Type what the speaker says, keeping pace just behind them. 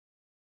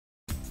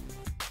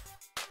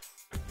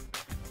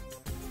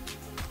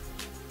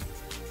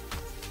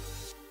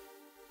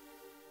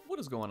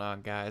is going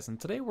on, guys? And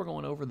today we're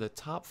going over the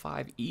top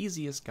 5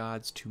 easiest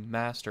gods to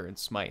master in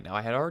Smite. Now,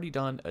 I had already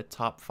done a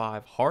top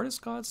 5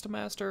 hardest gods to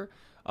master,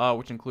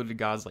 which included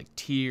gods like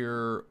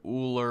Tyr,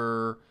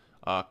 Uller,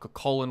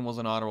 Cuchulainn was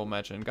an honorable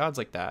mention, gods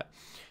like that.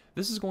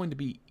 This is going to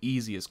be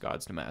easiest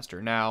gods to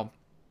master. Now,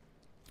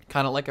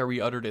 kind of like I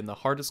re-uttered in the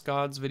hardest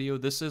gods video,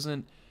 this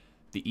isn't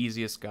the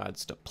easiest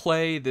gods to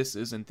play. This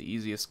isn't the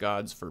easiest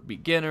gods for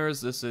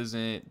beginners. This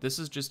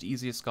is just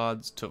easiest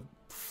gods to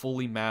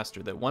fully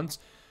master. That once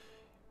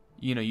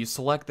you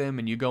select them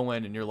and you go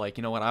in and you're like,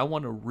 you know what, I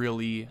want to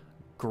really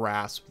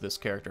grasp this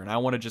character and I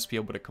want to just be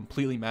able to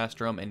completely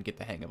master them and get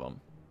the hang of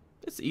them.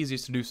 It's the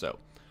easiest to do so.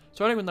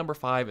 Starting with number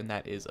 5, and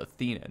that is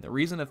Athena. And the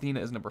reason Athena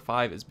is number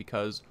 5 is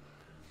because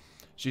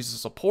she's a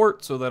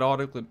support, so that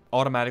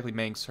automatically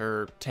makes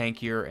her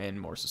tankier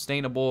and more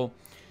sustainable.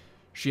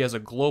 She has a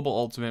global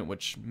ultimate,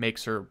 which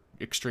makes her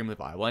extremely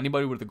viable.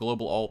 Anybody with a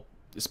global ult,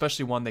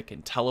 especially one that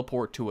can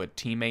teleport to a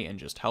teammate and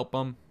just help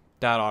them,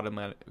 that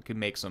automatically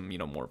makes them,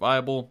 more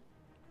viable.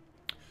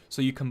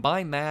 So you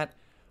combine that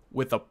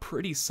with a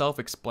pretty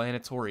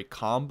self-explanatory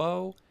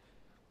combo.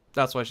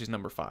 That's why she's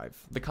number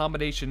 5. The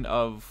combination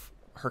of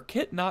her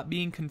kit not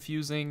being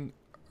confusing,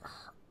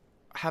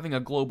 having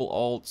a global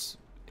ult,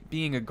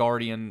 being a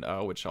guardian,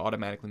 which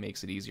automatically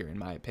makes it easier in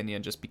my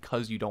opinion, just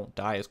because you don't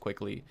die as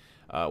quickly,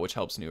 which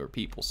helps newer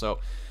people.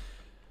 So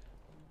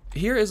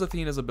here is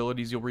Athena's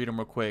abilities. You'll read them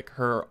real quick.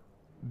 Her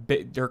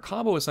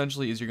combo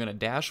essentially is you're going to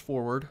dash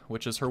forward,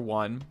 which is her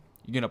 1.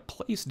 You're going to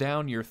place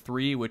down your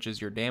 3, which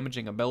is your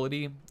damaging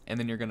ability, and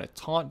then you're going to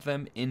taunt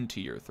them into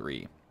your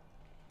 3.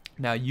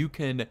 Now you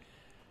could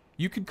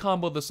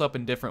combo this up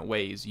in different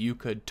ways. You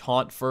could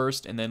taunt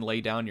first and then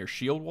lay down your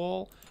shield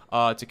wall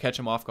to catch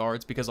them off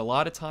guards, because a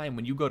lot of time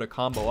when you go to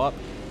combo up,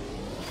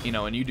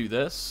 and you do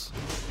this,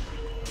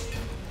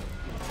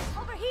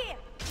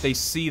 they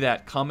see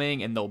that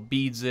coming and they'll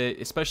beads it,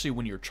 especially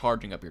when you're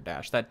charging up your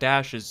dash. That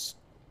dash is,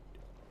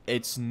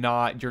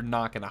 you're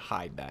not going to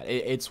hide that.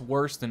 It's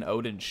worse than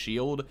Odin's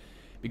shield,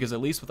 because at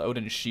least with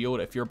Odin's shield,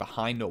 if you're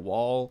behind a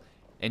wall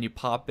and you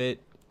pop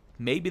it,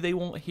 maybe they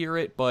won't hear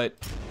it, but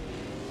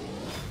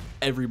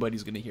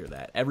everybody's going to hear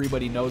that.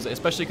 Everybody knows it,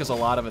 especially because a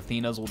lot of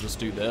Athenas will just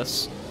do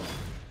this.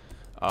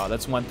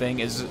 That's one thing,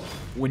 is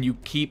when you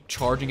keep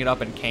charging it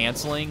up and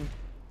canceling,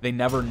 they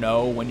never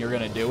know when you're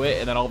going to do it,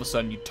 and then all of a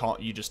sudden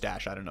you just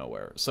dash out of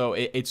nowhere. So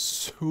it's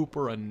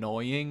super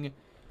annoying,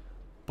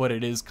 but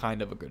it is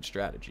kind of a good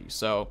strategy.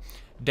 So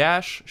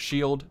dash,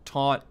 shield,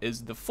 taunt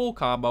is the full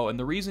combo, and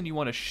the reason you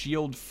want to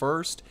shield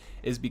first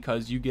is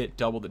because you get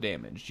double the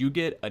damage. You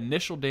get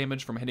initial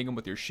damage from hitting them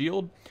with your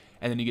shield,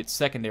 and then you get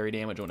secondary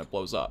damage when it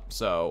blows up.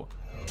 So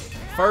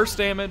first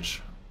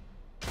damage,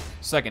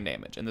 second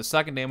damage, and the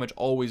second damage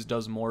always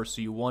does more,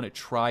 so you want to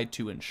try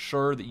to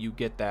ensure that you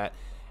get that,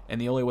 and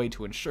the only way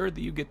to ensure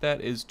that you get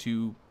that is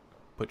to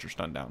put your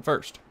stun down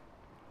first.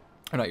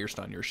 Or not your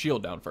stun, your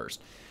shield down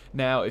first.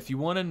 Now, if you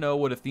want to know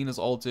what Athena's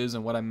ult is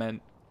and what I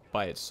meant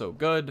by it's so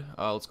good,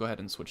 let's go ahead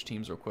and switch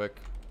teams real quick.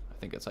 I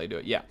think that's how you do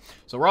it. Yeah.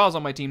 So Ra's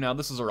on my team now.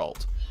 This is her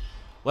ult.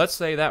 Let's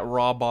say that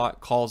Ra bot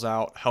calls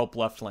out help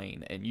left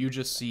lane, and you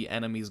just see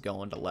enemies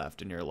going to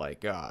left, and you're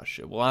like, gosh,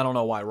 well, I don't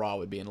know why Ra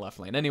would be in left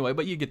lane anyway,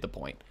 but you get the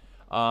point.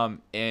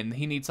 And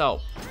he needs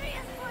help.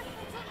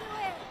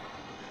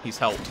 He's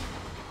helped.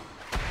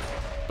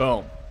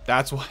 Boom.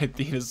 That's why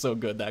Athena's so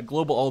good. That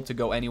global ult to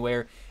go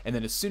anywhere, and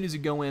then as soon as you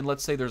go in,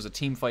 let's say there's a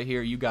team fight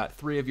here, you got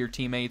 3 of your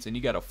teammates, and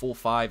you got a full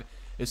 5.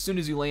 As soon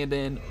as you land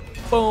in,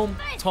 boom,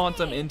 taunt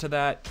them into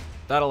that.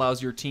 That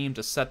allows your team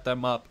to set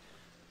them up.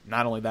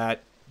 Not only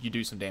that, you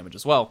do some damage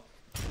as well.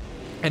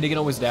 And you can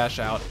always dash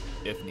out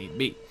if need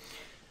be.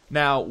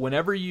 Now,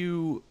 whenever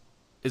you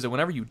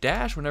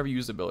dash, whenever you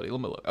use the ability?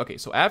 Let me look. Okay,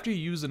 so after you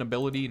use an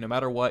ability, no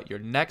matter what, your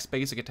next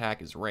basic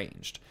attack is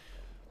ranged.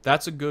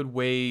 That's a good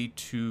way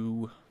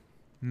to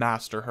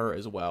master her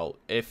as well.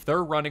 If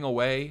they're running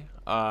away,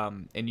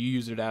 and you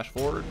use your dash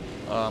forward,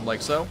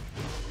 like so,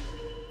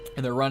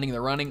 and they're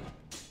running,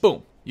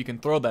 boom, you can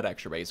throw that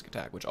extra basic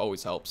attack, which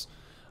always helps.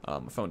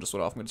 My phone just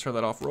went off. I'm going to turn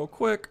that off real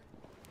quick.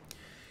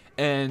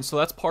 And so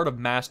that's part of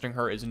mastering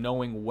her, is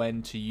knowing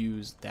when to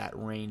use that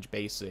range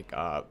basic,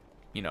 handy.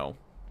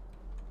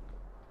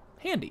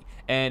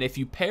 And if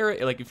you pair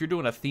it, like if you're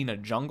doing Athena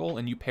jungle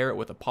and you pair it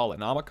with a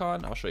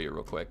Polynomicon, I'll show you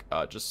real quick,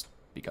 just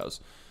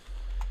because.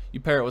 You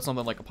pair it with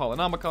something like a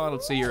Polynomicon,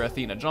 let's say you're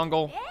Athena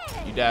jungle,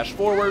 you dash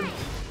forward,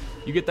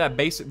 you get that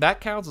basic,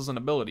 that counts as an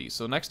ability.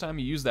 So next time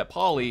you use that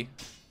poly,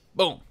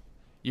 boom,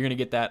 you're going to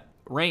get that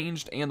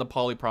ranged and the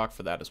poly proc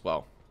for that as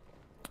well.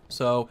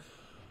 So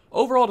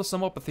overall, to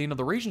sum up Athena,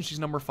 the reason she's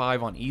number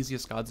 5 on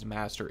easiest gods to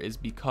master is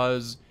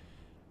because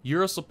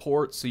you're a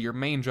support, so your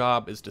main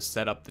job is to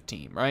set up the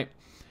team, right?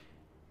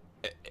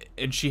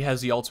 And she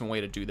has the ultimate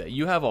way to do that.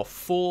 You have a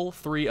full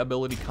 3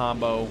 ability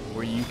combo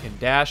where you can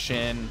dash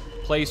in,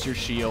 place your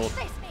shield,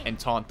 and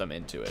taunt them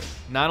into it.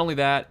 Not only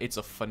that, it's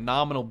a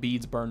phenomenal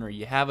beads burner.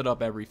 You have it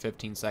up every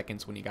 15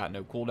 seconds when you got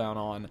no cooldown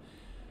on.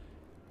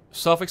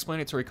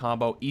 Self-explanatory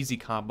combo, easy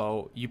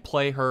combo. You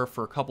play her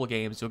for a couple of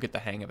games, you'll get the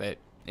hang of it,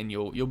 and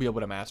you'll be able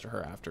to master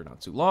her after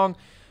not too long.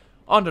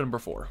 On to number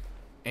 4.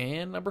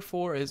 And number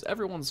 4 is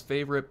everyone's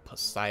favorite,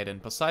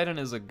 Poseidon. Poseidon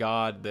is a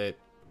god that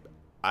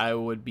I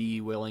would be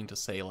willing to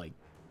say like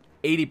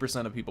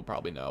 80% of people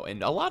probably know.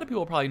 And a lot of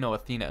people probably know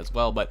Athena as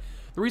well. But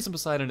the reason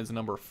Poseidon is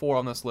number 4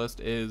 on this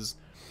list is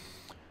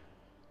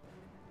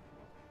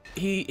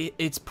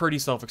it's pretty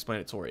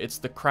self-explanatory. It's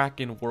the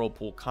Kraken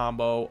Whirlpool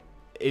combo.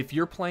 If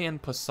you're playing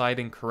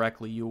Poseidon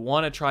correctly, you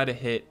want to try to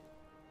hit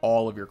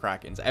all of your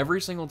Krakens.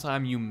 Every single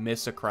time you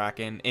miss a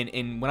Kraken,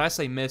 and when I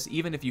say miss,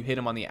 even if you hit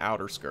him on the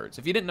outer skirts.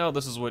 If you didn't know,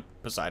 this is what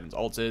Poseidon's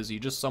ult is. You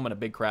just summon a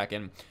big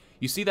Kraken.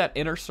 You see that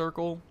inner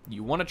circle?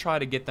 You want to try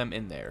to get them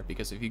in there,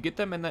 because if you get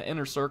them in that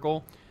inner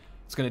circle,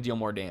 it's going to deal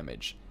more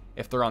damage.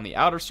 If they're on the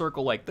outer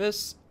circle like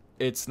this,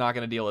 it's not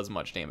going to deal as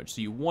much damage.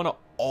 So you want to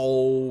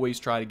always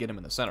try to get them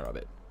in the center of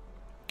it.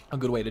 A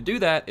good way to do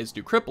that is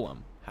to cripple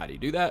them. How do you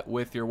do that?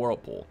 With your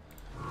Whirlpool.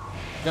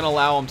 You're going to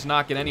allow them to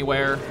not get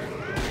anywhere,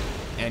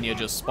 and you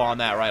just spawn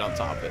that right on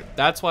top of it.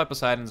 That's why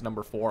Poseidon's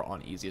number 4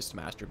 on easiest to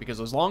master,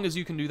 because as long as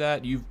you can do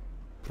that, you've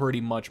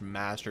pretty much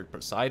mastered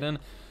Poseidon.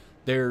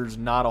 There's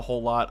not a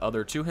whole lot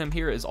other to him.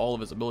 Here is all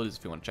of his abilities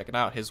if you want to check it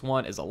out. His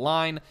one is a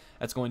line.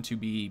 That's going to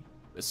be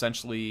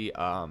essentially,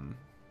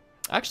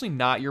 actually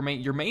not your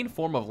main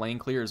form of lane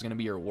clear is going to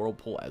be your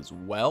Whirlpool as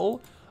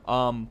well.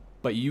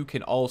 But you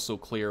can also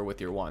clear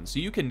with your one. So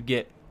you can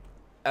get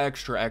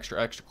extra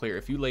clear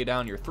if you lay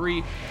down your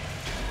 3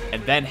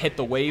 and then hit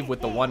the wave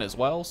with the 1 as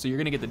well. So you're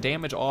going to get the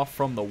damage off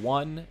from the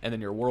 1, and then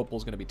your Whirlpool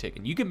is going to be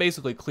taken. You can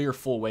basically clear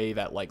full wave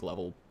at like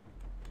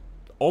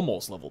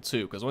almost level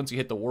 2, because once you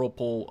hit the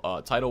Whirlpool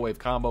tidal wave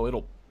combo,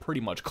 it'll pretty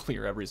much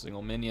clear every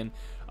single minion.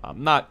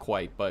 Not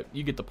quite, but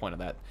you get the point of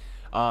that.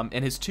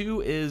 And his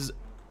 2 is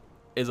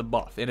a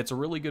buff, and it's a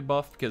really good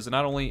buff because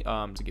not only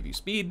to give you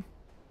speed,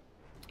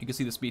 you can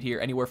see the speed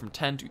here anywhere from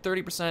 10 to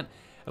 30%.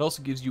 It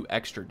also gives you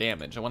extra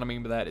damage. And what I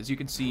mean by that is you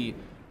can see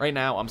right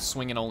now I'm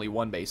swinging only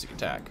 1 basic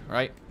attack,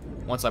 right?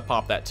 Once I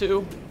pop that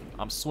 2,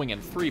 I'm swinging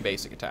 3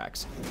 basic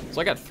attacks. So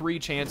I got 3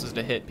 chances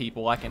to hit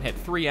people. I can hit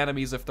 3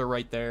 enemies if they're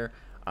right there.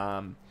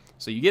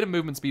 So you get a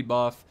movement speed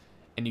buff,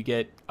 and you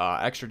get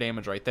extra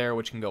damage right there,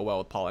 which can go well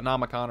with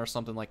Polynomicon or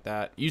something like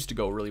that. It used to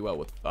go really well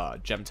with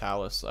Gem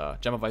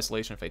of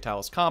Isolation,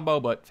 Fatalis combo,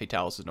 but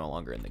Fatalis is no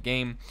longer in the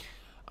game.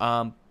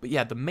 But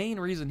yeah, the main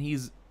reason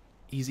he's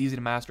easy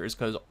to master is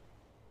because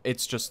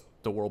it's just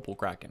the Whirlpool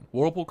Kraken.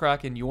 Whirlpool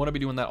Kraken, you want to be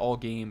doing that all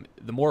game.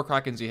 The more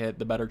Krakens you hit,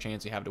 the better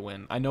chance you have to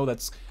win. I know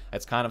that's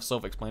kind of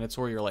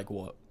self-explanatory. You're like,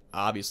 well,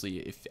 obviously,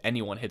 if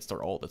anyone hits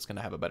their ult, it's going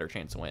to have a better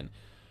chance to win.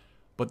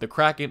 But the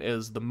Kraken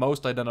is the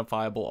most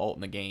identifiable ult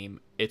in the game.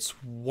 It's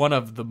one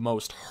of the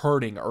most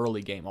hurting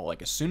early game ult.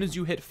 Like, as soon as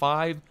you hit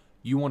 5,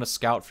 you want to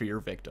scout for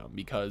your victim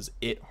because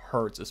it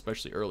hurts,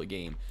 especially early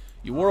game.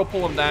 You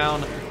Whirlpool them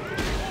down,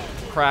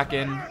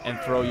 Kraken, and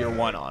throw your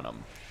 1 on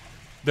them.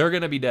 They're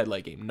going to be dead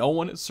late game. No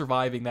one is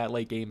surviving that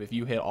late game if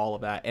you hit all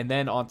of that. And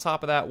then on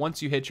top of that,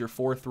 once you hit your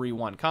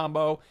 4-3-1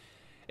 combo,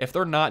 if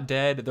they're not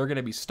dead, they're going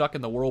to be stuck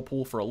in the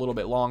Whirlpool for a little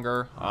bit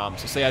longer.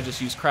 So say I just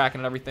use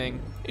Kraken and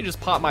everything. You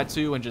just pop my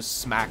 2 and just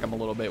smack them a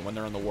little bit when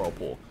they're in the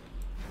Whirlpool.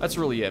 That's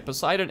really it.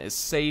 Poseidon is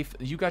safe.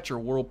 You got your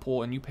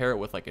Whirlpool and you pair it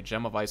with like a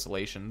Gem of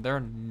Isolation. They're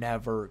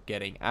never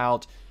getting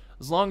out.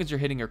 As long as you're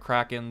hitting your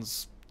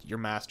Krakens, you're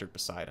mastered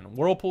Poseidon.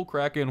 Whirlpool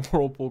Kraken,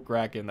 Whirlpool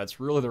Kraken. That's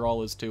really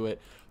all is to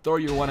it. Throw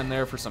your 1 in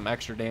there for some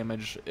extra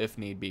damage if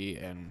need be,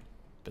 and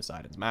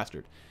Poseidon's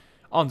mastered.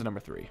 On to number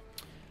 3.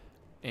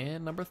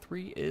 And number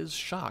 3 is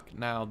Shock.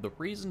 Now, the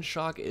reason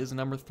Shock is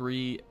number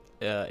 3,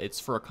 it's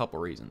for a couple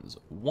reasons.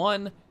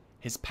 1,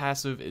 his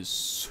passive is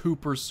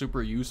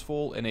super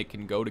useful, and it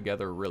can go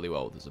together really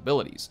well with his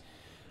abilities.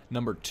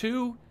 Number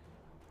 2,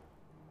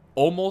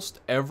 almost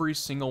every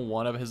single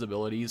one of his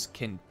abilities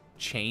can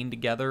chain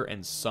together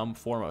in some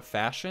form of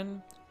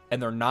fashion,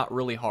 and they're not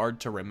really hard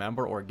to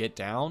remember or get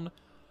down.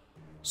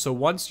 So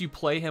once you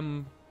play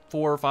him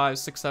 4, 5,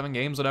 6, 7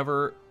 games,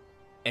 whatever,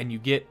 and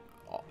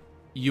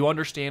you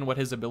understand what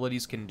his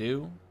abilities can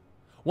do.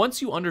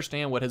 Once you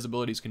understand what his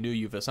abilities can do,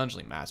 you've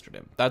essentially mastered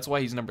him. That's why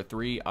he's number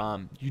 3.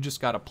 You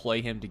just got to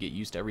play him to get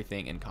used to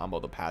everything and combo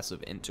the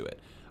passive into it.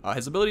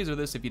 His abilities are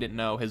this, if you didn't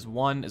know. His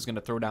 1 is going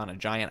to throw down a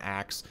giant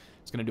axe.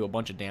 It's going to do a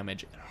bunch of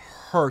damage. It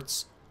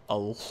hurts a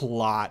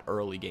lot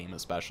early game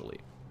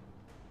especially.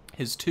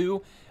 His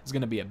 2 is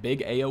going to be a big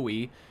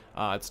AoE.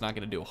 It's not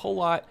going to do a whole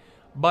lot,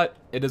 but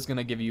it is going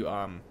to give you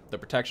the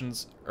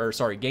protections, or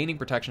sorry, gaining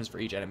protections for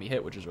each enemy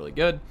hit, which is really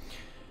good.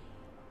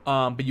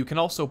 But you can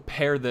also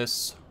pair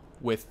this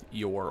with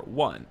your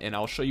 1, and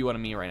I'll show you what I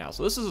mean right now.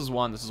 So this is his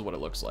 1, this is what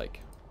it looks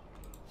like.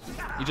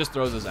 He just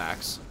throws his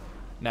axe.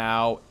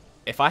 Now,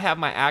 if I have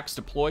my axe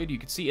deployed, you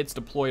can see it's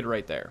deployed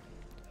right there.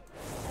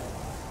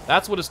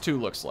 That's what his 2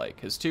 looks like.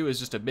 His 2 is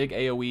just a big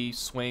AoE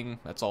swing,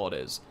 that's all it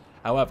is.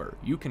 However,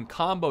 you can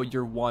combo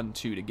your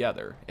 1-2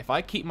 together. If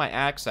I keep my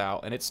axe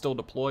out and it's still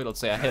deployed, let's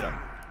say I hit him.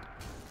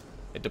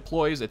 It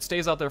deploys, it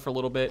stays out there for a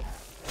little bit,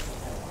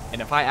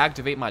 and if I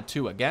activate my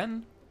 2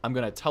 again, I'm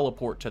going to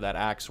teleport to that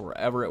axe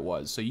wherever it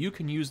was. So you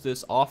can use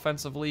this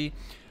offensively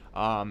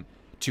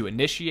to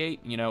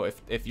initiate. You know,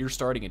 if you're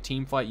starting a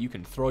team fight, you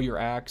can throw your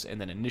axe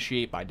and then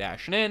initiate by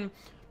dashing in,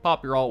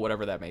 pop your ult,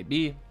 whatever that may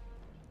be.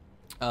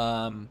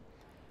 But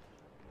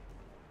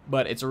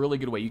it's a really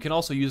good way. You can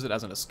also use it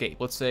as an escape.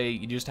 Let's say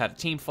you just had a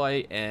team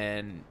fight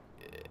and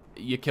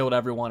you killed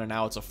everyone and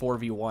now it's a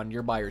 4v1.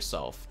 You're by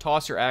yourself.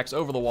 Toss your axe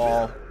over the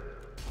wall.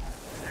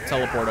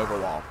 Teleport over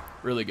wall.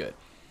 Really good.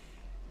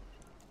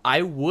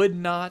 I would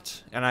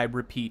not, and I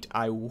repeat,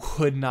 I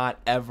would not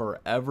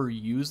ever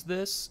use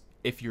this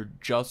if you're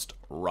just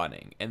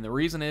running. And the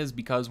reason is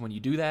because when you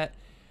do that,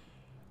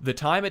 the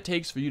time it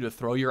takes for you to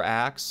throw your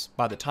axe,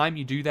 by the time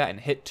you do that and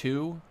hit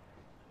 2,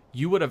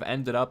 you would have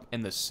ended up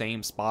in the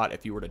same spot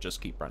if you were to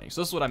just keep running.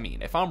 So this is what I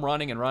mean. If I'm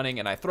running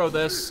and I throw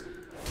this,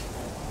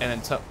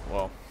 and then,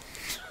 well,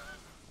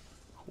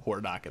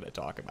 we're not going to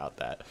talk about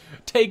that.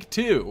 Take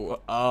 2.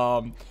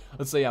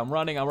 Let's say I'm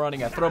running,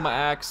 I throw my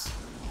axe,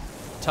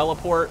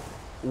 teleport.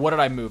 What did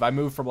I move? I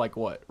moved from like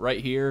what? Right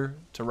here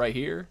to right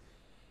here?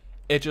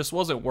 It just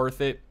wasn't worth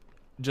it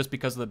just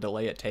because of the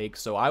delay it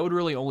takes. So I would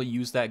really only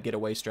use that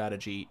getaway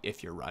strategy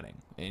if you're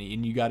running.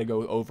 And you got to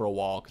go over a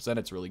wall because then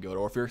it's really good.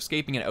 Or if you're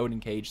escaping an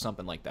Odin cage,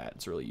 something like that.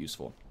 It's really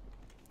useful.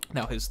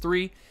 Now his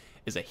 3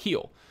 is a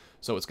heal.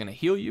 So it's going to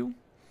heal you.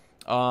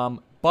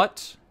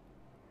 But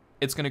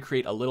it's going to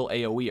create a little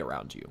AoE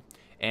around you.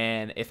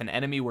 And if an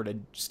enemy were to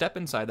step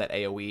inside that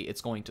AoE,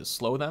 it's going to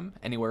slow them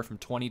anywhere from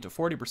 20 to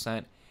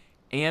 40%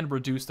 and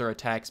reduce their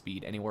attack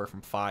speed anywhere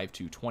from 5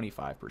 to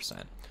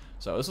 25%.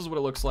 So this is what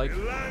it looks like.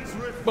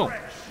 Boom.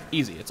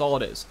 Easy. It's all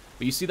it is.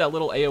 But you see that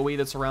little AoE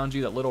that's around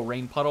you, that little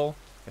rain puddle?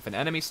 If an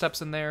enemy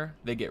steps in there,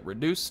 they get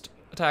reduced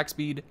attack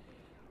speed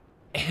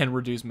and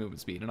reduced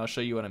movement speed. And I'll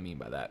show you what I mean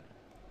by that.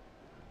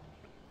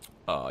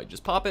 You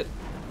just pop it.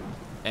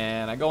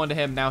 And I go into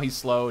him. Now he's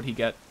slowed. He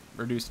get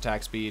reduced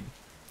attack speed.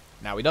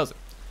 Now he doesn't.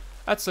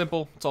 That's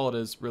simple. That's all it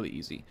is. Really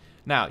easy.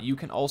 Now, you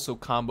can also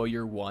combo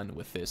your 1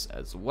 with this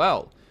as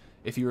well.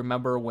 If you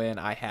remember when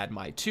I had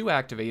my 2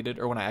 activated,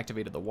 or when I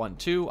activated the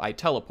 1-2, I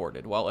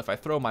teleported. Well, if I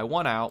throw my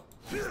 1 out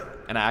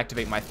and I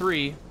activate my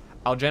 3,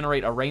 I'll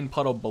generate a rain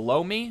puddle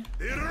below me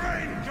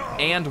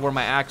and where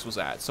my axe was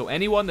at. So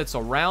anyone that's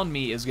around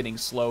me is getting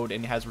slowed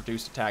and has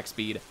reduced attack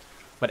speed,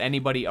 but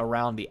anybody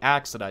around the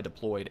axe that I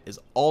deployed is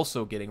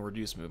also getting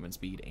reduced movement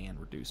speed and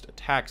reduced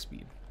attack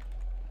speed.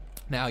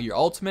 Now, your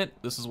ultimate,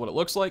 this is what it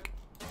looks like.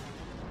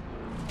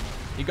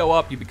 You go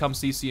up, you become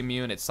CC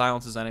immune, it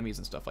silences enemies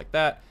and stuff like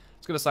that.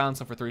 It's going to silence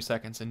them for 3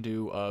 seconds and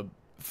do a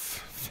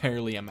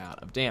fairly amount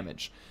of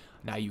damage.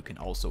 Now, you can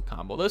also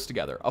combo this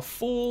together. A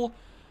full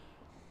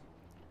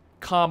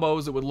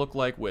combos it would look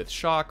like with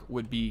Shock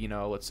would be, you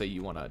know, let's say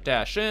you want to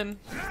dash in,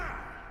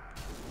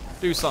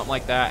 do something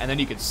like that, and then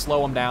you can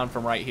slow them down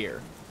from right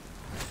here.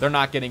 They're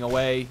not getting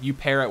away. You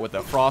pair it with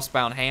a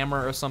Frostbound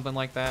Hammer or something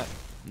like that.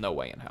 No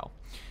way in hell.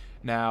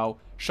 Now,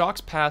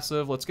 Shock's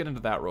passive, let's get into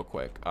that real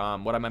quick.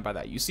 What I meant by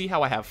that, you see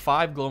how I have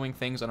 5 glowing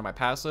things under my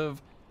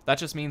passive? That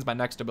just means my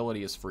next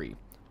ability is free.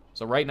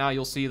 So right now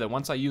you'll see that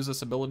once I use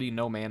this ability,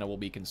 no mana will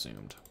be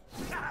consumed.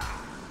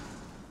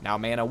 Now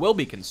mana will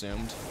be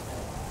consumed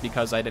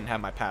because I didn't have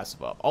my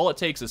passive up. All it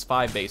takes is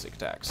 5 basic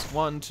attacks.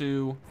 1,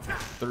 2,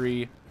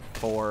 3,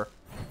 4,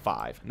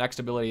 5. Next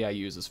ability I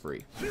use is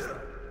free.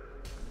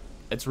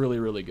 It's really,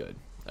 really good.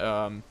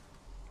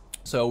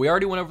 So we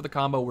already went over the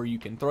combo where you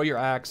can throw your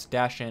axe,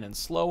 dash in, and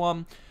slow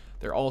them.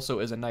 There also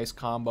is a nice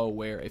combo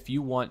where if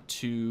you want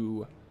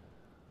to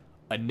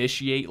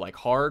initiate like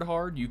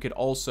hard, you could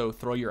also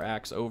throw your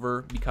axe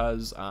over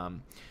because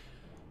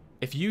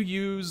if you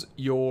use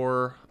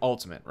your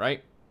ultimate,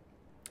 right?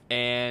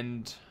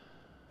 And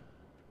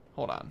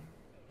hold on.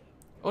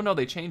 Oh no,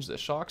 they changed this.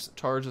 Shocks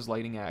charges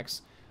lightning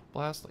axe,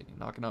 blast lightning,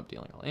 knocking up,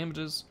 dealing all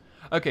damages.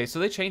 Okay, so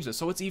they changed this,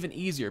 so it's even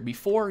easier.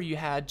 Before, you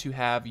had to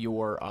have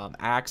your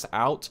axe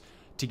out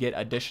to get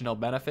additional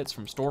benefits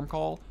from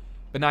Stormcall,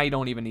 but now you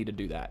don't even need to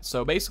do that.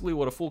 So basically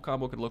what a full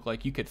combo could look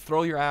like, you could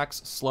throw your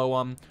axe, slow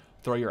them,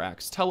 throw your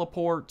axe,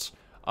 teleport,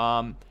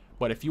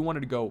 but if you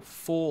wanted to go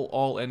full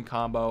all-in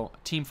combo,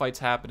 team fight's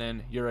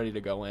happening, you're ready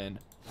to go in,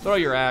 throw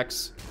your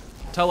axe,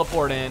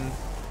 teleport in,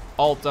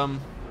 ult them,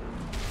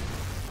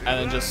 and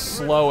then just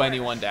slow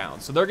anyone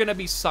down. So they're going to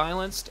be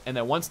silenced, and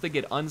then once they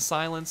get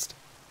unsilenced,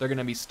 they're going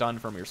to be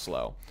stunned from your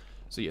slow.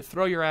 So you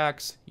throw your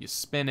axe, you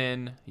spin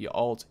in, you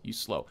ult, you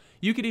slow.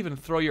 You could even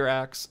throw your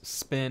axe,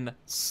 spin,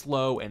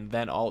 slow, and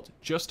then ult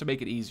just to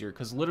make it easier,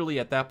 because literally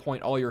at that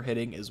point, all you're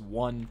hitting is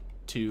 1,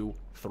 2,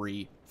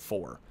 3,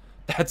 4.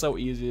 That's how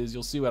easy it is.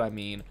 You'll see what I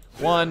mean.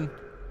 1,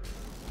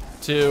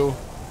 2,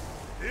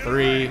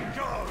 3,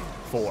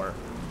 4.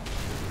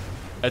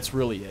 That's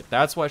really it.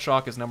 That's why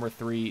Shock is number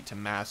 3 to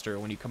master.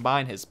 When you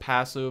combine his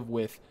passive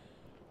with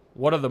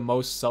one of the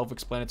most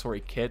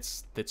self-explanatory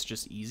kits that's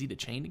just easy to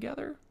chain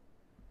together,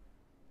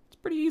 it's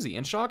pretty easy.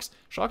 And Shock's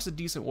a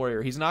decent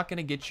warrior. He's not going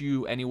to get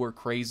you anywhere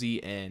crazy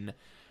in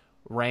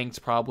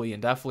ranked probably,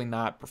 and definitely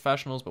not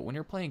professionals, but when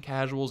you're playing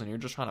casuals and you're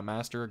just trying to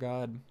master a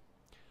god,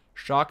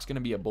 Shock's going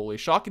to be a bully.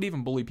 Shock could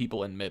even bully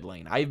people in mid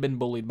lane. I've been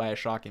bullied by a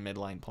Shock in mid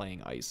lane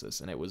playing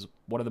Isis, and it was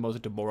one of the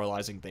most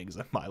demoralizing things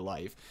in my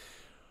life.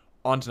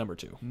 On to number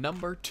 2.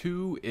 Number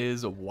 2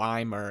 is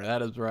Weimer.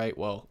 That is right.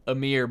 Well,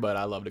 Amir, but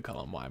I love to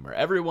call him Weimer.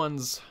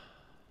 Everyone's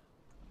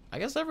I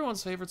guess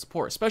everyone's favorite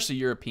support, especially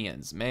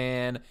Europeans.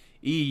 Man,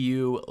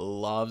 EU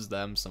loves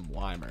them some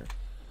Weimer.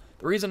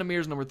 The reason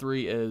Amir's number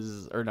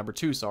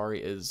 2,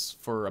 sorry, is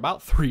for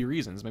about 3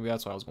 reasons. Maybe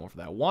that's why I was going for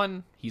that.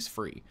 1, he's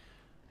free.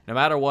 No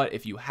matter what,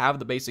 if you have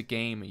the basic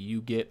game,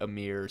 you get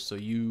Amir, so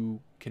you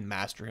can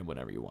master him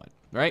whenever you want,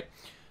 right?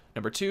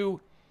 Number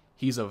 2,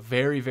 he's a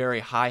very,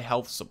 very high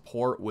health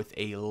support with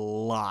a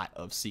lot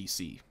of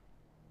CC.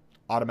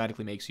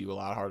 Automatically makes you a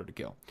lot harder to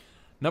kill.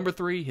 Number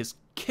 3, his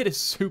kit is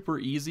super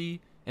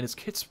easy, and his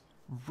kit's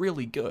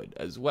really good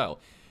as well.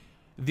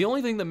 The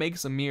only thing that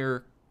makes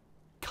Amir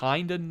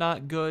kinda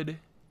not good,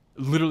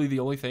 literally the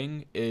only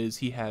thing, is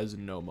he has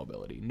no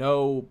mobility.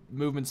 No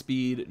movement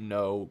speed,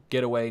 no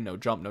getaway, no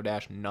jump, no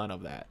dash, none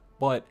of that.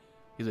 But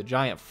he's a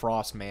giant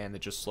frost man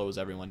that just slows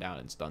everyone down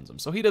and stuns them.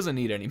 So he doesn't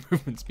need any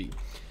movement speed.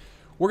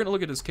 We're going to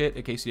look at his kit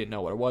in case you didn't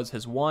know what it was.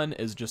 His 1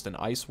 is just an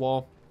ice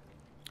wall,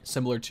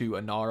 similar to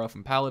Anara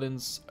from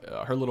Paladins.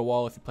 Her little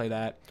wall, if you play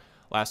that,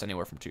 lasts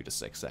anywhere from 2 to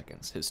 6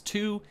 seconds. His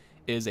 2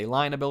 is a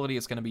line ability.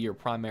 It's going to be your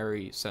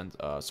primary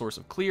source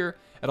of clear.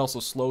 It also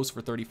slows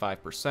for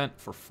 35%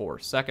 for 4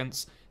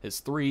 seconds. His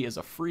 3 is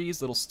a freeze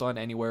that'll stun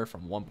anywhere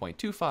from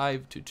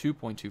 1.25 to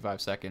 2.25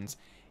 seconds.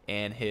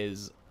 And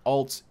his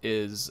alt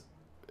is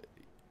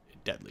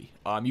deadly.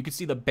 You can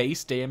see the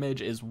base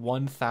damage is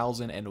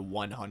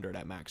 1,100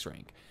 at max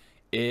rank.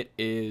 It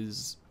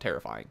is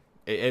terrifying.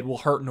 It will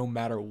hurt no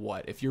matter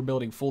what. If you're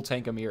building full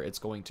tank Amir, it's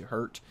going to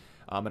hurt.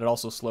 And it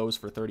also slows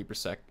for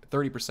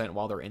 30%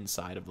 while they're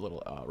inside of the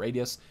little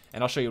radius.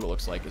 And I'll show you what it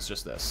looks like. It's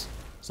just this.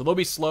 So they'll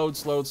be slowed,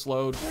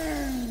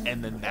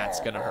 and then that's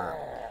going to hurt.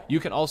 You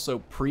can also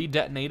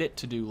pre-detonate it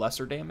to do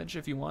lesser damage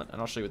if you want. And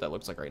I'll show you what that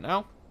looks like right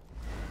now.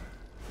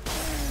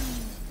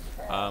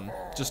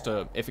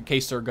 If in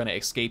case they're going to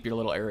escape your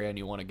little area and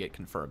you want to get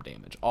confirmed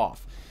damage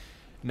off.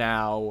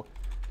 Now,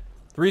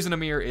 the reason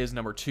Amir is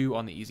number 2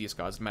 on the easiest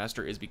gods to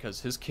master is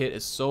because his kit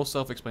is so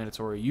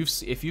self-explanatory.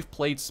 If you've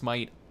played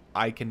Smite,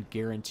 I can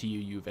guarantee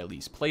you've at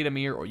least played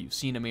Amir or you've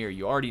seen Amir.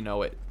 You already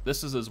know it.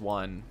 This is his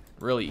 1.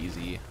 Really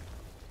easy.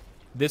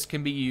 This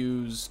can be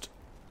used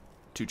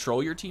to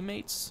troll your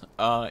teammates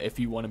if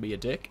you want to be a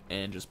dick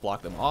and just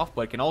block them off.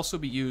 But it can also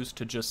be used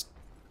to just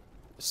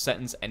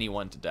sentence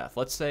anyone to death.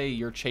 Let's say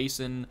you're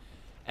chasing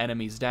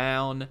enemies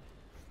down,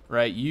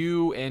 right?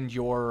 You and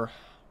your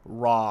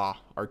Ra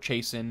are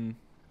chasing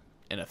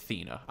an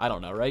Athena. I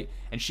don't know, right?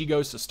 And she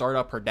goes to start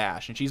up her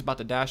dash, and she's about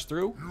to dash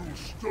through.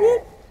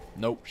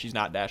 Nope, she's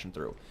not dashing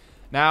through.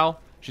 Now,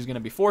 she's going to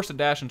be forced to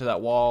dash into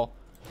that wall.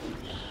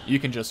 You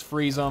can just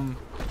freeze them,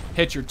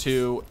 hit your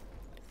 2,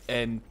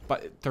 and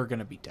they're going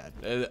to be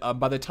dead.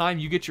 By the time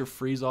you get your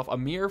freeze off,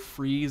 Amir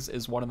freeze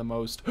is one of the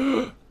most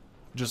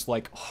just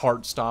like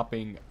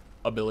heart-stopping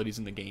abilities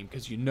in the game,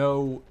 because you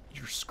know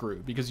you're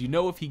screwed. Because you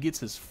know if he gets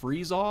his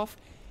freeze off,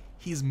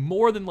 he's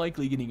more than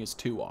likely getting his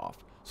 2 off.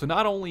 So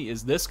not only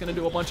is this going to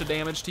do a bunch of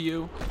damage to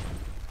you,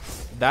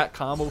 that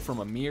combo from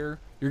Amir,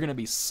 you're going to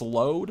be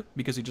slowed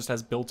because he just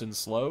has built-in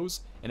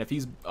slows. And if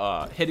he's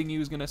hitting you,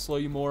 he's going to slow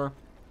you more.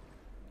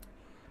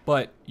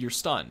 But you're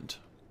stunned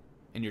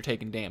and you're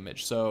taking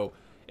damage. So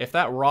if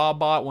that Ra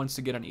bot wants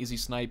to get an easy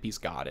snipe, he's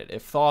got it.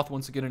 If Thoth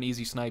wants to get an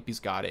easy snipe, he's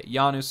got it.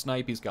 Yanu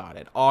snipe, he's got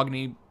it.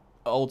 Agni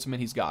ultimate,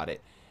 he's got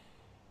it.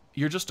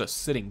 You're just a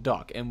sitting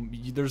duck, and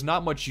there's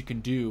not much you can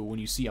do when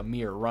you see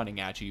Amir running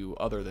at you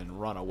other than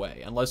run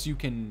away, unless you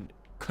can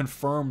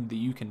confirm that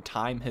you can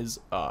time his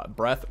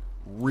breath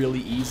really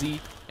easy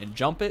and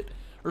jump it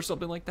or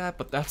something like that.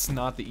 But that's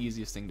not the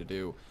easiest thing to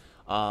do,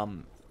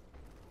 and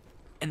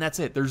that's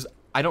it.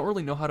 I don't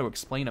really know how to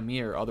explain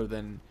Amir other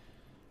than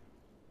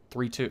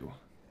 3-2.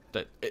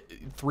 That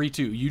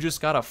 3-2. You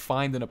just gotta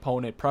find an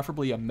opponent,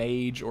 preferably a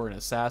mage or an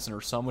assassin or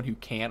someone who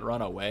can't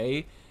run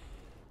away,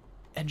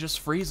 and just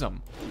freeze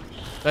them.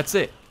 That's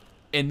it.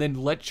 And then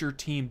let your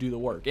team do the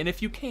work. And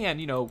if you can,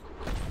 you know,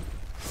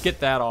 get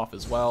that off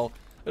as well,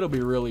 it'll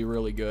be really,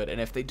 really good. And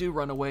if they do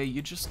run away,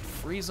 you just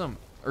freeze them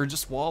or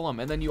just wall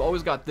them. And then you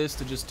always got this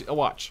to just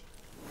watch.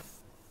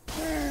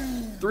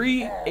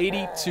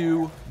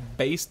 382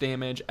 base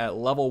damage at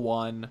level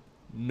 1.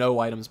 No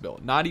items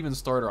built. Not even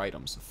starter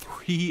items.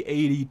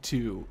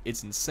 382.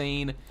 It's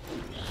insane.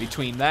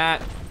 Between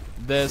that,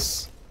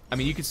 this, I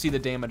mean, you can see the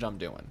damage I'm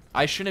doing.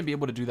 I shouldn't be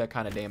able to do that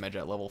kind of damage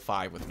at level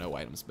 5 with no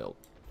items built.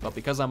 But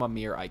because I'm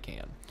Amir, I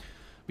can.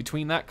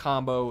 Between that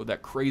combo,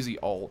 that crazy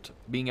ult,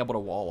 being able to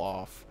wall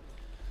off,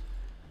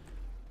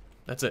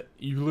 that's it.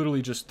 You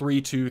literally just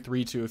 3-2,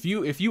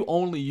 3-2. If you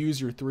only use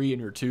your 3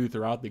 and your 2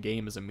 throughout the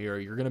game as Amir,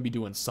 you're going to be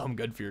doing some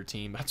good for your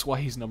team. That's why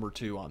he's number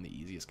 2 on the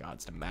easiest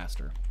gods to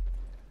master.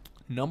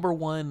 Number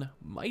 1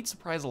 might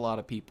surprise a lot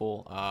of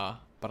people,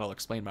 but I'll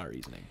explain my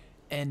reasoning.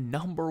 And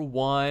number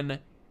 1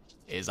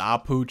 is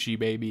Apuchi,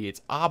 baby.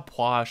 It's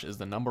Apwash is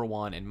the number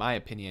 1, in my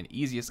opinion,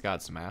 easiest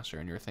gods to master.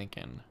 And you're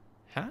thinking,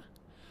 huh?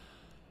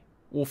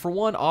 Well, for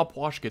one,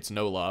 Apwash gets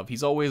no love.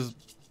 He's always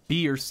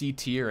B or C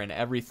tier and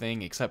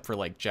everything except for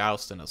like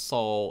Joust and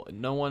Assault.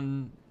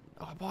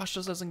 Apwash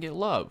just doesn't get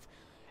love.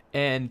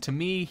 And to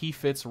me, he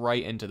fits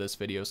right into this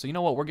video. So you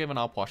know what? We're giving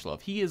Apwash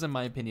love. He is, in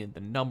my opinion,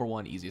 the number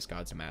 1 easiest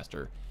god to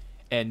master.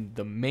 And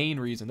the main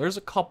reason, there's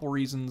a couple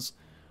reasons,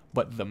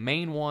 but the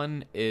main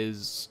one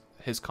is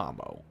his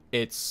combo.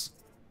 It's,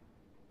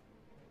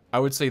 I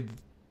would say,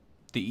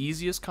 the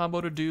easiest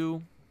combo to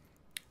do,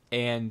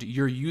 and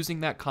you're using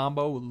that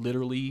combo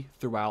literally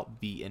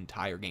throughout the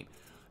entire game.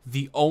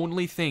 The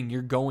only thing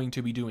you're going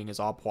to be doing is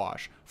op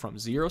wash from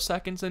 0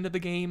 seconds into the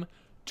game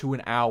to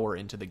an hour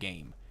into the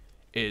game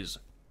is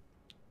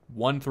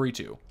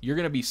 1-3-2. You're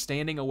going to be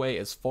standing away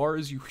as far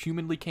as you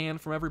humanly can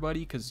from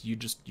everybody because you're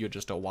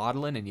just a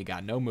waddling and you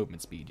got no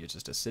movement speed. You're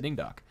just a sitting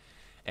duck.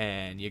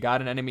 And you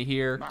got an enemy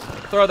here.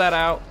 Throw that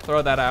out.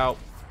 Throw that out.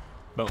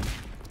 Boom.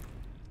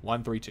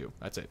 1-3-2.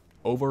 That's it.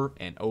 Over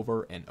and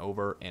over and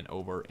over and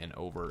over and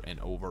over and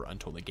over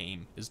until the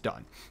game is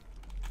done.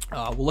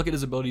 We'll look at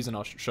his abilities and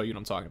I'll show you what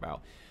I'm talking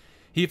about.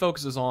 He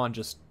focuses on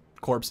just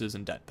corpses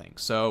and dead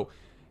things. So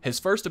his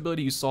first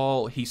ability you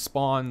saw, he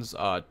spawns 2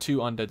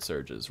 undead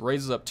surges.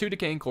 Raises up 2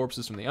 decaying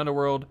corpses from the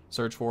underworld,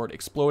 surge forward,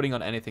 exploding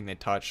on anything they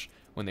touch.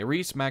 When they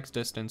reach max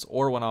distance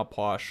or when op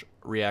wash,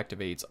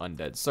 reactivates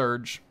undead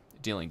surge,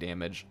 dealing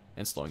damage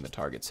and slowing the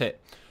target's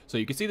hit. So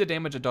you can see the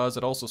damage it does.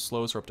 It also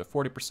slows her up to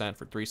 40%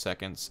 for 3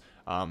 seconds.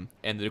 And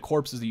the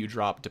corpses that you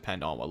drop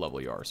depend on what level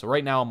you are. So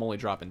right now I'm only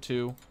dropping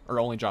 2, or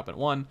only dropping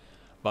 1.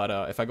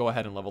 But if I go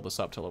ahead and level this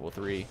up to level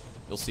 3,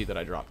 you'll see that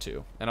I dropped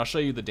 2. And I'll show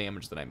you the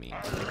damage that I mean.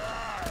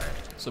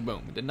 So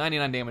boom, did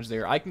 99 damage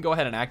there. I can go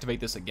ahead and activate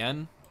this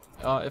again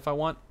if I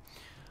want.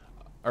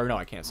 Or no,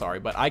 I can't, sorry.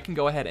 But I can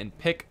go ahead and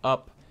pick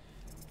up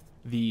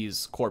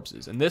these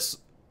corpses. And this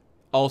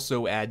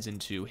also adds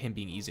into him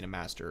being easy to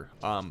master.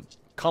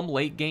 Come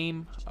late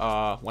game,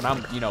 when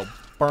I'm,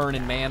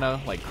 burning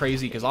mana like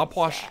crazy, because op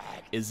wash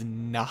is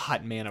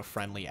not mana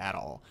friendly at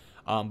all.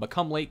 But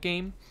come late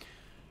game,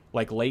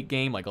 like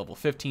level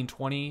 15,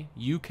 20,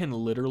 you can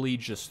literally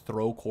just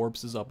throw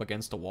corpses up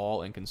against a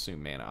wall and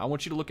consume mana. I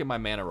want you to look at my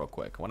mana real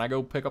quick. When I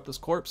go pick up this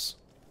corpse,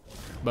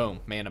 boom,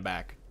 mana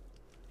back.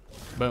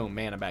 Boom,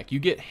 mana back. You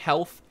get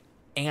health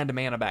and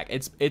mana back.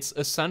 It's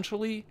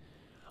essentially,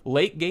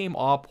 late game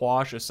op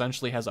wash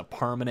essentially has a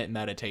permanent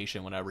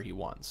meditation whenever he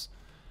wants.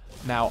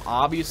 Now,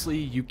 obviously,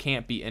 you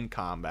can't be in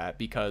combat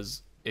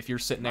because if you're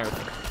sitting there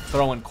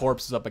throwing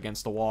corpses up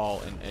against the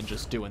wall and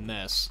just doing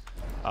this,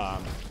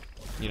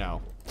 you're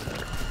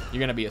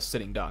going to be a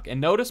sitting duck.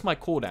 And notice my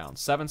cooldown.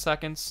 7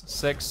 seconds,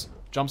 6,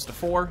 jumps to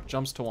 4,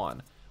 jumps to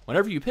 1.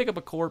 Whenever you pick up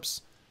a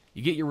corpse,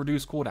 you get your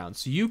reduced cooldown.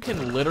 So you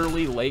can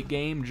literally, late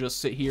game, just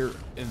sit here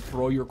and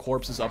throw your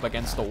corpses up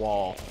against the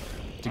wall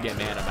to get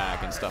mana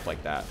back and stuff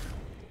like that.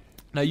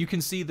 Now, you can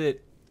see that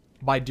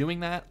by doing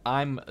that,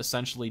 I'm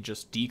essentially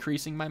just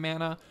decreasing my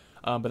mana,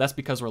 but that's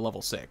because we're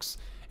level 6.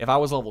 If I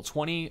was level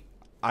 20,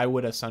 I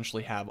would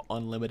essentially have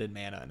unlimited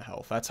mana and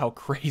health. That's how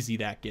crazy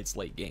that gets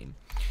late game.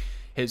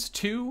 His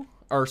 3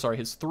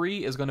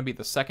 is going to be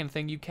the second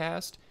thing you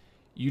cast.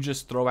 You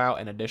just throw out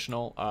an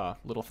additional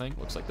little thing.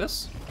 Looks like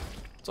this.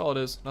 That's all it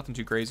is. Nothing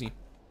too crazy.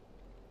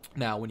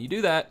 Now, when you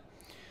do that,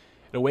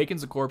 it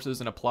awakens the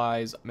corpses and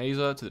applies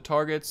Mesa to the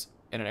targets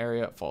in an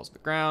area. It falls to the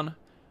ground.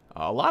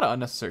 A lot of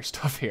unnecessary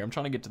stuff here. I'm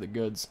trying to get to the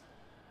goods.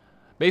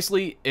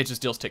 Basically, it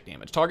just deals tick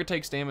damage. Target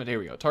takes damage. Here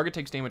we go. Target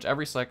takes damage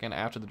every second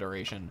after the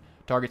duration.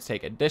 Targets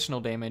take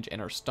additional damage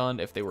and are stunned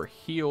if they were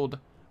healed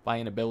by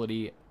an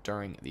ability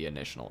during the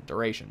initial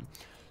duration.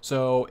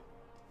 So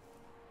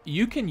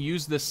you can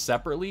use this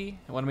separately.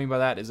 And what I mean by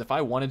that is if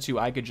I wanted to,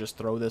 I could just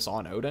throw this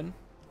on Odin,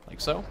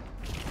 like so.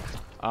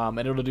 And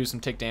it'll do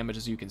some tick damage,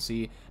 as you can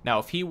see. Now,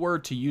 if he were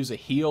to use a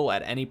heal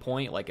at any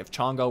point, like if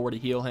Chongo were to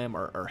heal him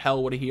or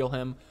Hell were to heal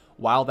him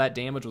while that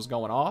damage was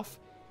going off,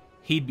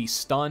 he'd be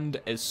stunned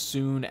as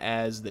soon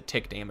as the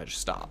tick damage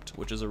stopped,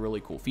 which is a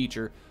really cool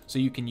feature. So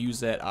you can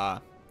use that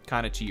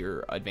kind of to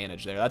your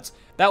advantage there.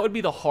 That would be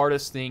the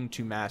hardest thing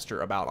to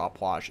master about op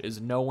wash, is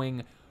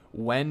knowing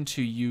when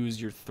to use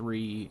your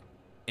 3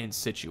 in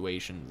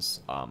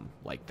situations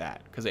like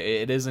that, because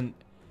it isn't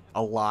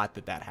a lot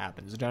that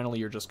happens. Generally,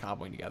 you're just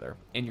comboing together.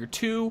 And your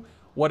 2,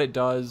 what it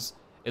does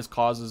is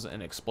causes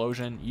an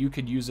explosion. You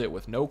could use it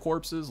with no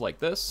corpses like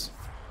this,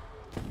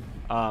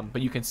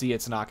 but you can see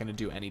it's not going to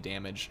do any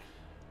damage.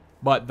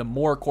 But the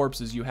more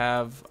corpses you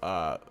have,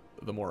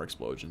 the more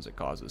explosions it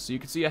causes. So you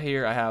can see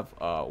here I have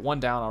 1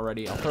 down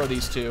already. I'll throw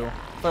these 2,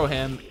 throw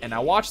him, and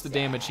now watch the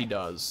damage he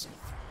does.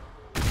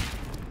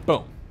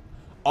 Boom.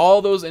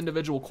 All those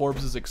individual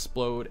corpses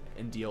explode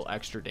and deal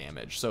extra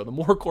damage. So the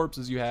more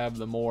corpses you have,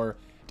 the more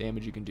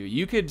damage you can do.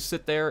 You could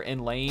sit there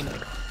in lane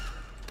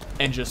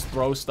and just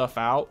throw stuff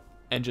out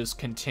and just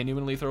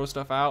continually throw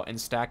stuff out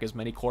and stack as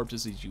many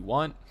corpses as you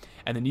want.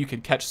 And then you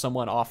could catch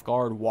someone off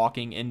guard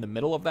walking in the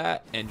middle of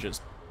that and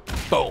just,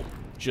 boom,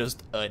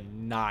 just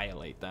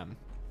annihilate them.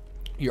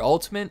 Your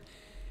ultimate,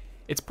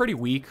 it's pretty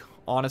weak,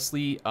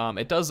 honestly.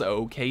 It does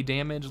okay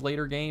damage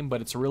later game,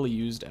 but it's really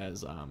used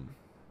as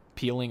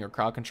peeling or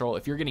crowd control.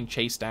 If you're getting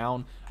chased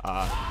down,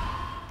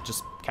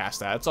 just cast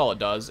that. That's all it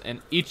does.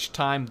 And each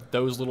time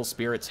those little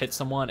spirits hit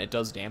someone, it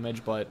does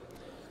damage, but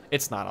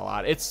it's not a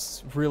lot.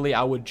 It's really,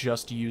 I would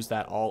just use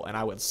that ult and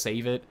I would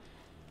save it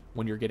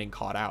when you're getting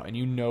caught out and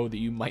you know that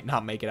you might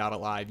not make it out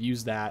alive.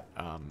 Use that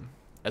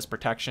as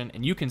protection,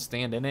 and you can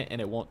stand in it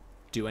and it won't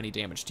do any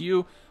damage to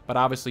you, but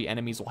obviously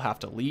enemies will have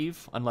to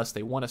leave unless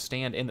they want to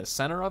stand in the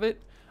center of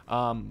it.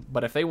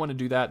 But if they want to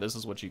do that, this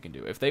is what you can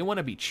do. If they want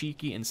to be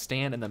cheeky and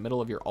stand in the middle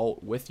of your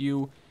ult with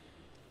you,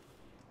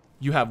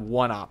 you have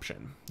one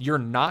option. You're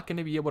not going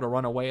to be able to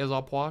run away as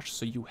Upwash,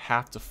 so you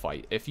have to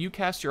fight. If you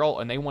cast your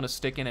ult and they want to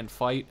stick in and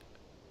fight,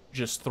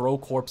 just throw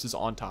corpses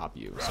on top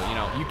of you. So, you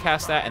know, you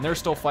cast that and they're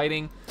still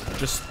fighting,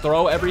 just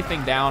throw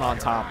everything down on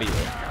top of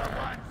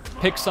you.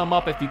 Pick some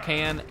up if you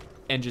can,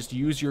 and just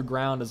use your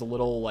ground as a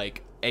little,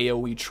 like,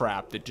 AoE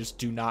trap that just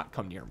do not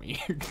come near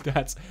me.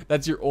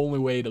 That's your only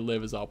way to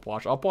live as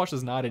Upwash. Upwash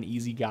is not an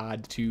easy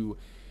god to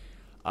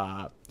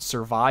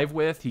survive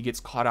with. He gets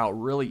caught out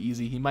really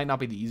easy. He might not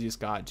be the easiest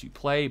god to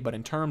play, but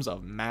in terms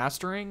of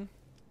mastering,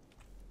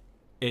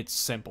 it's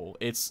simple.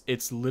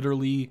 It's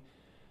literally,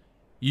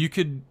 you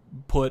could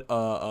put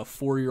a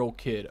 4-year-old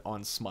kid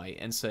on Smite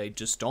and say,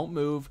 just don't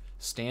move,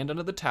 stand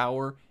under the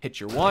tower, hit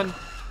your 1,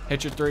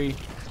 hit your 3,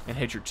 and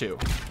hit your 2.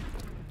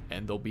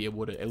 And they'll be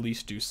able to at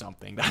least do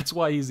something. That's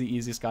why he's the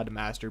easiest god to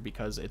master,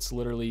 because it's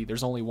literally,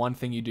 there's only one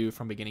thing you do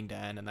from beginning to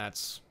end, and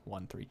that's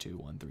 1-3-2,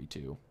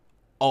 1-3-2.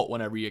 Ult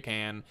whenever you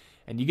can,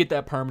 and you get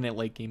that permanent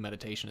late game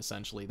meditation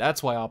essentially.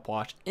 That's why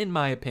Upwash, in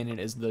my opinion,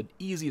 is the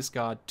easiest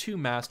god to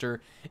master.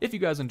 If you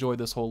guys enjoyed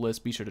this whole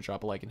list, be sure to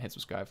drop a like and hit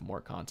subscribe for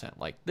more content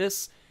like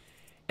this.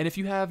 And if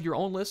you have your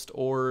own list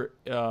or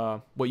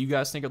what you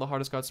guys think are the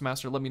hardest gods to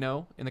master, let me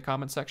know in the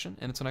comment section.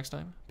 And until next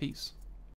time, peace.